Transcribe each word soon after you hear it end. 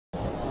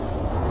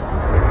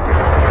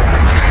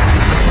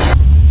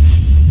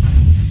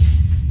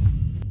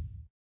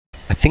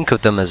think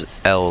of them as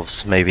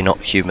elves, maybe not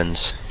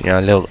humans. You know,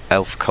 a little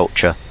elf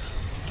culture,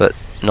 but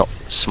not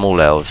small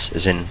elves,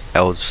 as in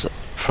elves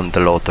from the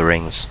Lord of the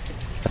Rings.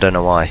 I don't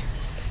know why.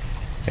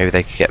 Maybe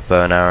they could get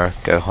bow and arrow,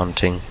 go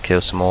hunting,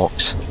 kill some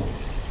orcs,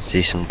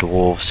 see some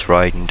dwarves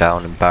riding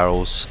down in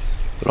barrels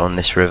along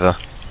this river.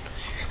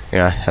 You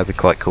know, that'd be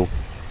quite cool.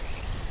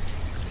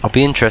 I'll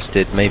be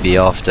interested maybe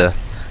after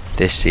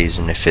this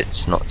season, if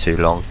it's not too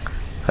long.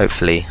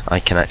 Hopefully I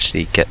can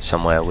actually get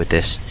somewhere with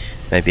this.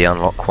 Maybe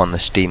unlock one of the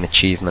Steam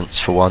achievements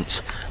for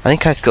once. I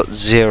think I've got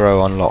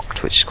 0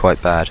 unlocked, which is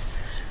quite bad.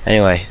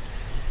 Anyway,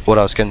 what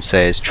I was going to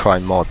say is try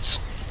mods.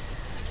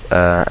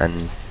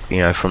 And, you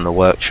know, from the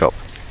workshop.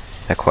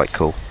 They're quite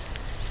cool.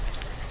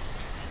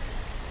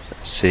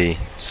 Let's see.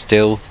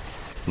 Still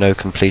no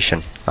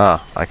completion.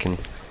 Ah, I can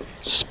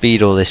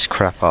speed all this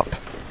crap up.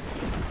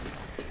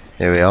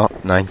 Here we are,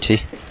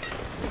 90.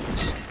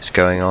 It's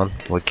going on.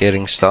 We're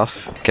getting stuff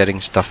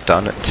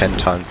done at 10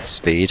 times the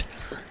speed.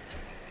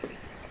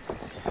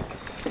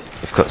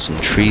 We've got some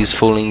trees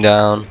falling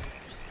down.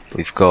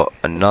 We've got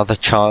another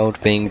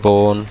child being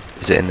born.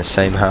 Is it in the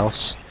same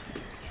house?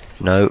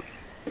 No.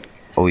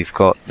 Oh, we've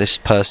got this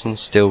person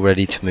still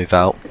ready to move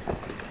out.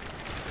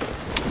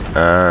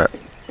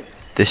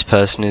 This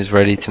person is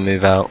ready to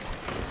move out.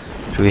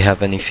 Do we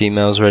have any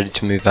females ready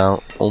to move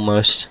out?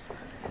 Almost.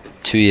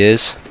 2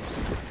 years.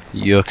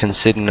 You're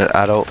considered an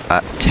adult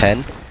at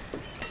 10.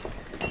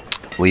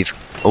 We've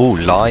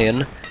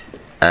Lion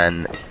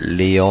and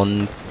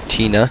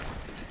Leontina.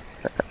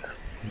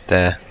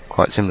 They're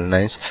quite similar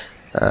names.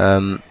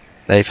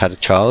 They've had a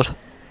child.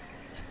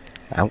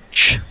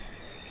 Ouch.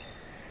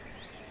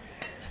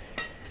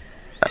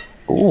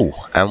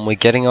 And we're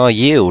getting our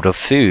yield of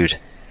food.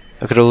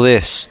 Look at all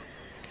this.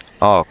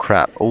 Oh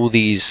crap, all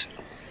these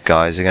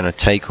guys are going to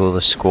take all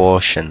the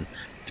squash and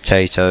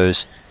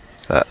potatoes.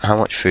 But how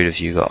much food have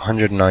you got?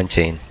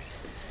 119.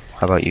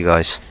 How about you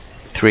guys?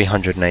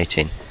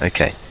 318.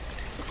 Okay.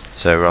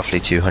 So roughly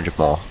 200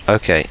 more.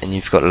 Okay, and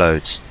you've got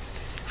loads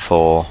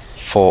for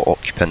 4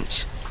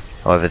 occupants.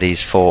 However,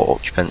 these 4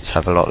 occupants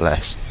have a lot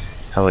less.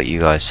 How about you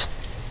guys?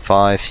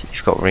 5.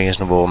 You've got a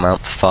reasonable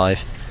amount for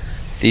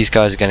 5. These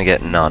guys are going to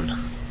get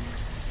none.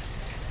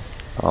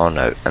 Oh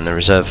no, and the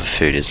reserve of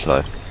food is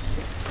low.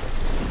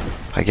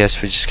 I guess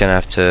we're just going to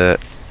have to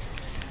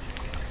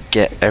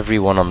get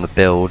everyone on the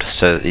build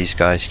so that these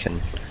guys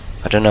can...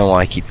 I don't know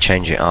why I keep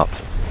changing it up.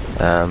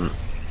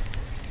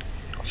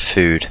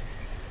 Food.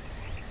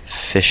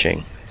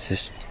 Fishing. Is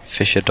this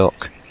Fisher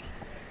Dock?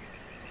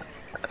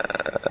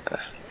 I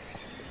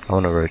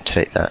want to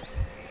rotate that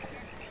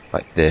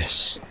like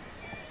this.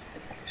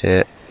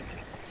 Here.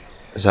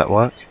 Does that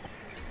work?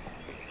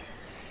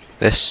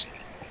 This?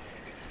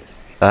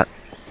 That?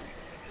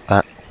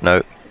 That?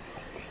 No.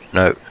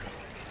 No.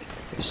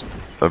 There's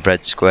a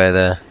red square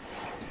there.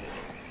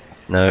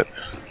 No.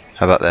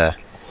 How about there?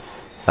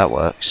 That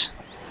works.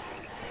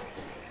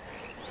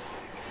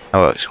 That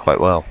works quite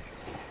well.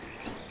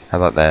 How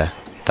about there?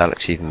 That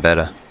looks even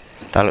better.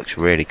 That looks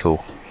really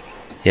cool.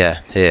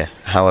 Yeah, here.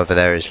 However,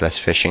 there is less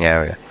fishing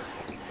area.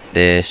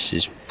 This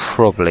is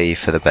probably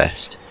for the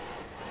best.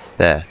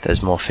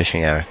 There's more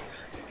fishing area.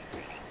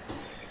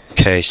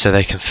 Okay, so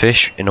they can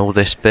fish in all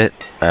this bit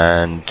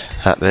and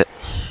that bit.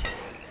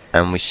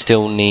 And we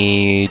still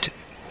need,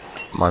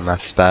 my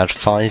math's bad,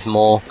 5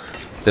 more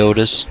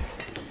builders.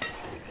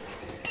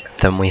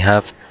 Then we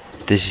have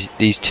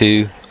these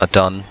 2 are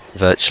done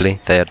virtually.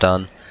 They are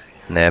done,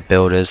 and they are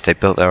builders. They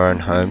built their own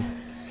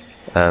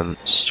home.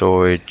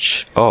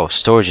 Storage. Oh,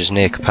 storage is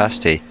near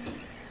capacity.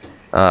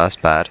 Ah, that's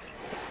bad.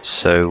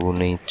 So we'll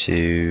need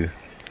to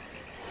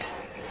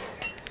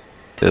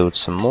build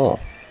some more.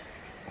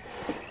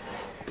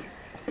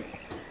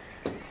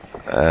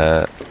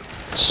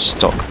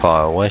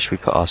 Stockpile. Where should we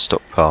put our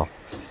stockpile?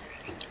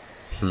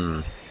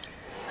 How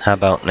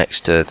about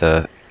next to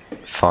the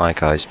fire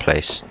guy's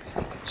place?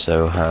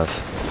 So we'll have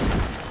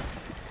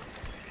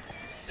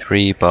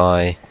 3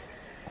 by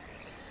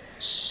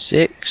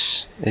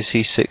 6. Is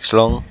he 6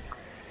 long?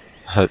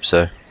 I hope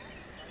so.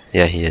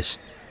 Yeah, he is.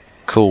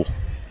 Cool.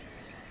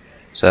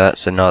 So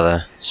that's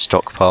another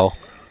stockpile.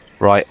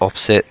 Right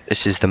opposite.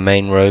 This is the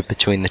main road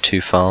between the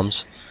 2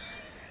 farms.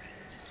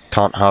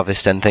 Can't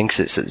harvest anything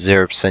because it's at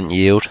 0%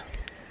 yield.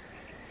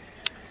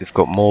 We've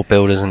got more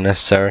builders than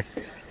necessary.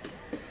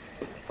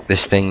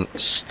 This thing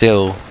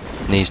still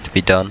needs to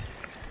be done.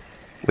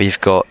 We've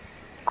got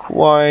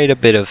quite a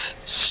bit of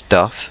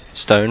stuff.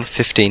 Stone,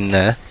 15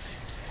 there.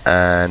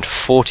 And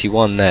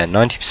 41 there.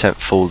 90%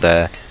 full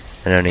there.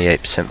 And only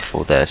 8%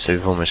 full there. So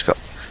we've almost got,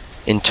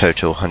 in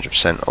total,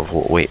 100% of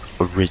what we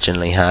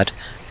originally had.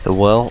 The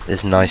well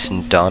is nice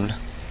and done.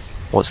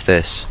 What's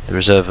this? The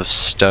reserve of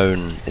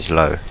stone is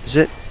low. Is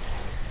it?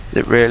 Is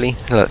it really?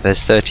 Look,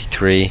 there's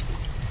 33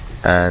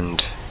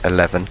 and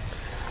 11.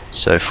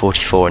 So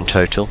 44 in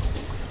total.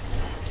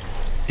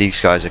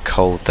 These guys are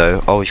cold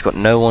though. Oh, we've got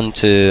no one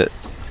to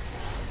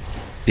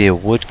be a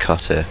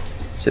woodcutter.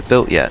 Is it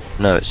built yet?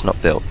 No, it's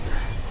not built.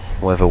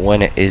 However,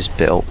 when it is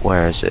built,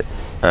 where is it?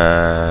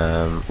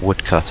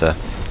 Woodcutter.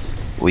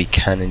 We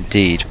can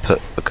indeed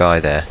put a guy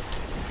there.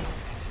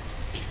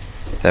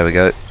 There we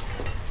go.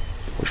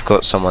 We've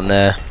got someone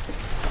there.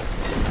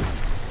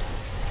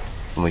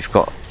 And we've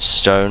got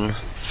stone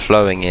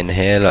flowing in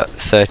here, look,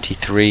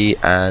 33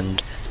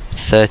 and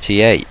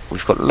 38.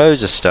 We've got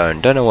loads of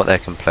stone. Don't know what they're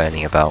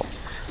complaining about.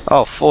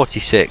 Oh,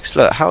 46.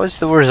 Look, how is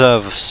the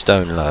reserve of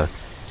stone low?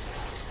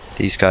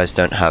 These guys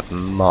don't have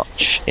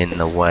much in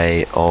the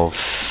way of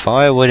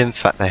firewood. In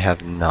fact, they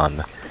have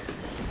none.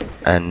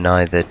 And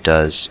neither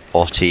does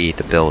Otti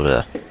the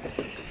builder.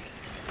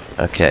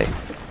 Okay.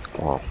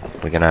 Well,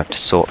 we're going to have to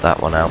sort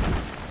that one out.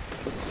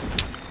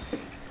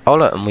 Oh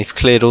look, and we've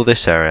cleared all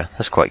this area.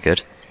 That's quite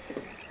good.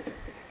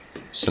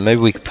 So maybe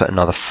we could put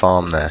another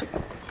farm there.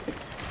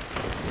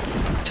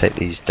 Take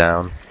these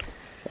down.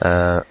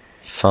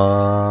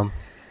 Farm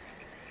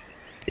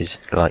is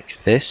like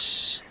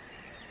this.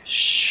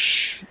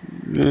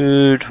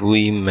 Should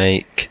we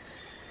make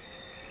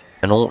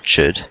an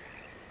orchard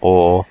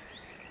or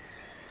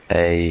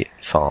a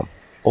farm?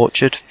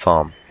 Orchard,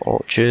 farm,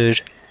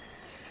 orchard.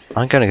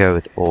 I'm gonna go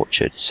with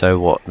orchard. So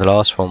what? The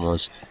last one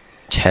was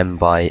 10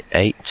 by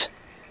 8.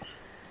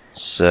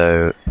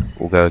 So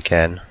we'll go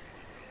again.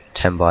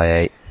 10 by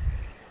 8.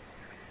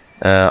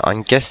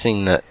 I'm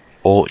guessing that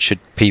orchard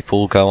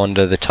people go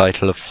under the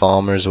title of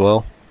farmer as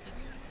well.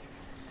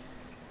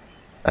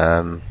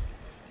 What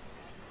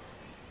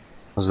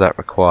does that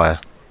require?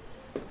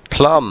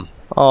 Plum!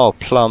 Oh,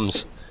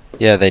 plums.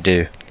 Yeah, they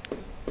do.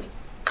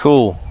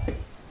 Cool.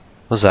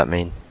 What does that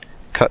mean?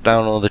 Cut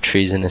down all the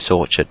trees in this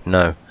orchard.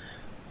 No.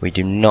 We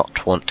do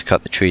not want to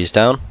cut the trees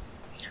down.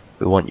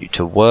 We want you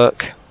to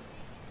work.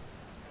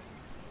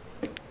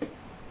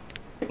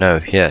 No,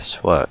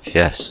 yes, work,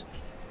 yes.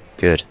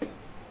 Good.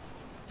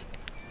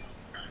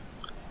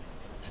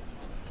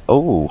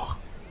 Oh,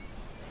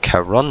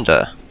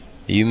 Karonda. Are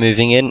you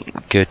moving in?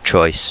 Good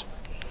choice.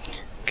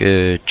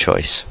 Good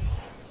choice.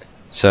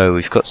 So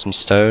we've got some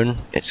stone.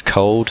 It's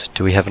cold.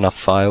 Do we have enough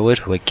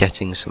firewood? We're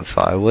getting some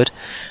firewood.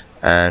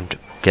 And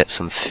get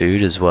some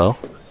food as well.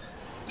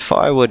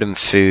 Firewood and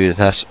food,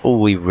 that's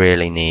all we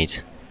really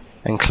need.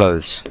 And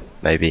clothes,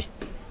 maybe.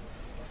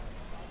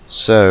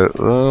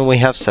 So, we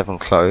have 7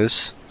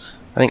 clothes.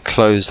 I think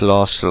clothes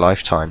last a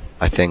lifetime,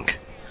 I think.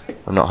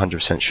 I'm not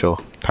 100% sure.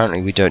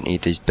 Apparently we don't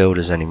need these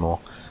builders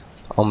anymore.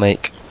 I'll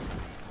make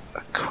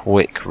a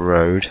quick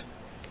road.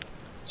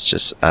 Let's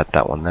just add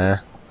that one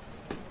there.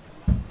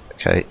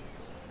 Okay.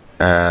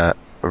 A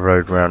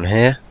road around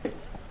here.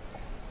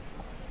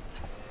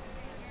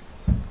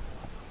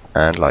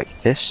 And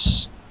like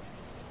this.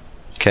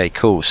 Okay,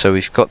 cool. So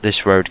we've got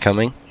this road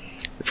coming.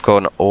 We've got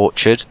an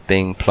orchard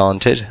being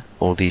planted.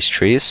 All these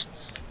trees.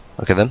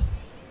 Look at them.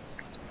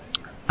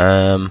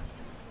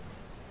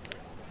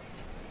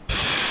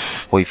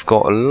 We've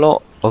got a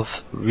lot of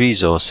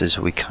resources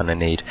we kind of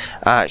need.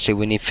 Actually,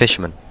 we need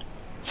fishermen.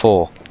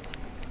 4.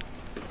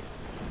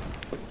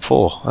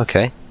 4,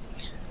 okay.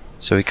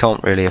 So we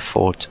can't really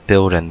afford to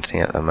build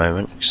anything at the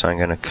moment. So I'm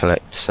going to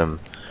collect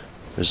some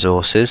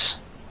resources.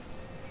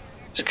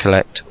 Let's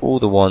collect all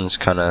the ones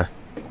kind of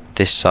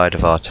this side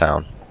of our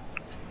town.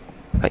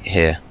 Right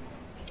here.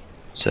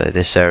 So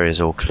this area is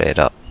all cleared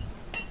up.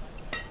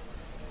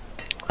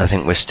 I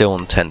think we're still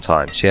on 10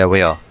 times. Yeah,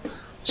 we are.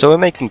 So we're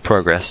making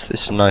progress.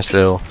 This is a nice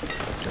little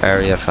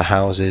area for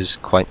houses,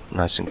 quite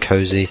nice and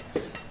cozy.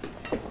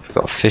 We've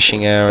got a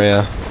fishing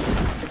area.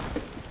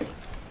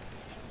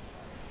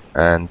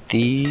 And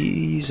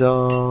these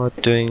are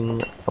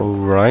doing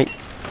alright.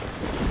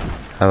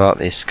 How about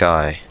this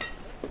guy?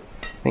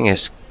 I think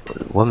it's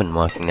a woman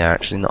working there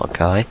actually, not a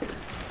guy.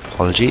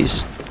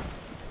 Apologies.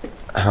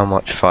 How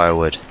much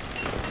firewood?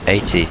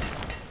 80.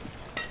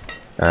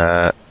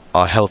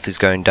 Our health is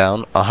going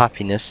down. Our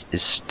happiness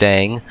is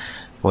staying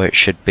where it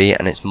should be,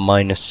 and it's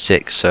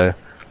 -6, so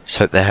let's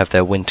hope they have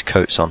their winter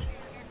coats on.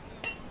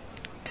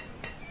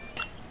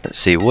 Let's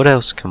see, what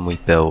else can we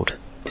build?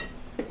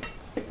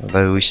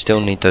 Although we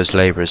still need those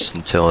labourers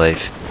until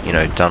they've, you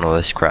know, done all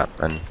this crap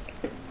and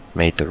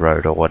made the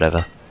road or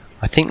whatever.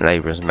 I think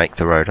labourers make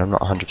the road, I'm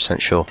not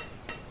 100% sure.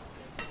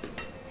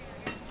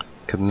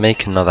 Could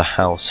make another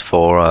house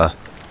for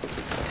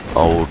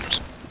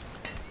old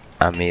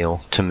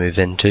Emil to move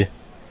into.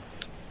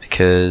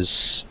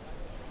 Because,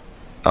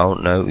 oh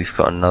no, we've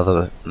got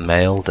another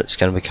male that's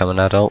going to become an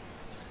adult.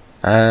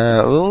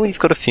 Well, we've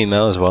got a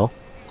female as well.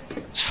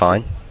 It's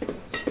fine.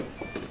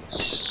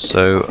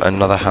 So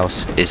another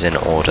house is in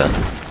order,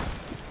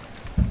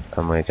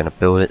 and we're going to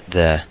build it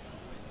there.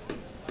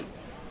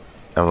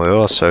 And we're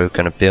also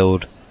going to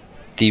build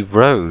the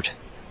road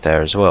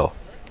there as well.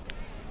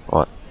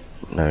 What?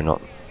 No,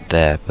 not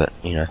there, but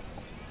you know,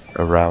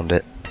 around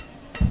it.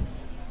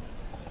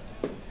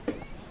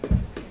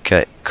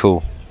 Okay,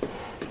 cool.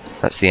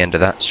 That's the end of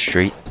that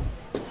street.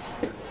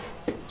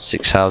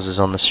 6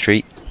 houses on the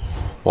street.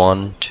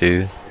 1,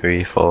 2,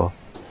 3, 4,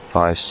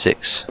 5,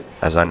 6,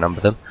 as I number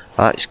them.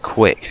 That is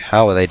quick.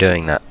 How are they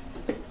doing that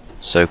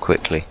so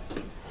quickly?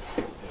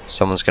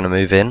 Someone's going to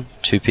move in.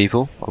 2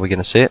 people. Are we going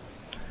to see it?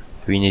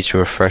 Do we need to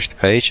refresh the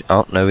page?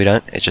 Oh, no we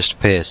don't. It just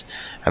appears.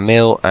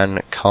 Emil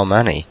and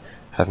Carmani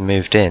have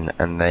moved in,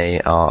 and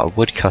they are a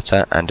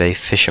woodcutter and a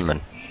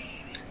fisherman.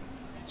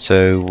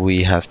 So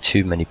we have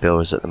too many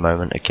builders at the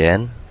moment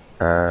again.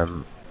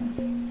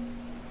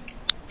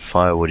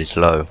 Firewood is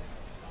low.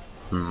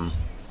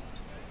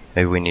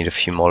 Maybe we need a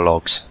few more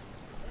logs.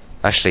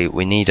 Actually,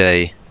 we need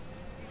a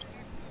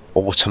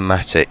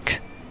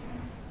automatic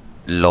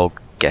log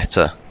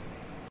getter.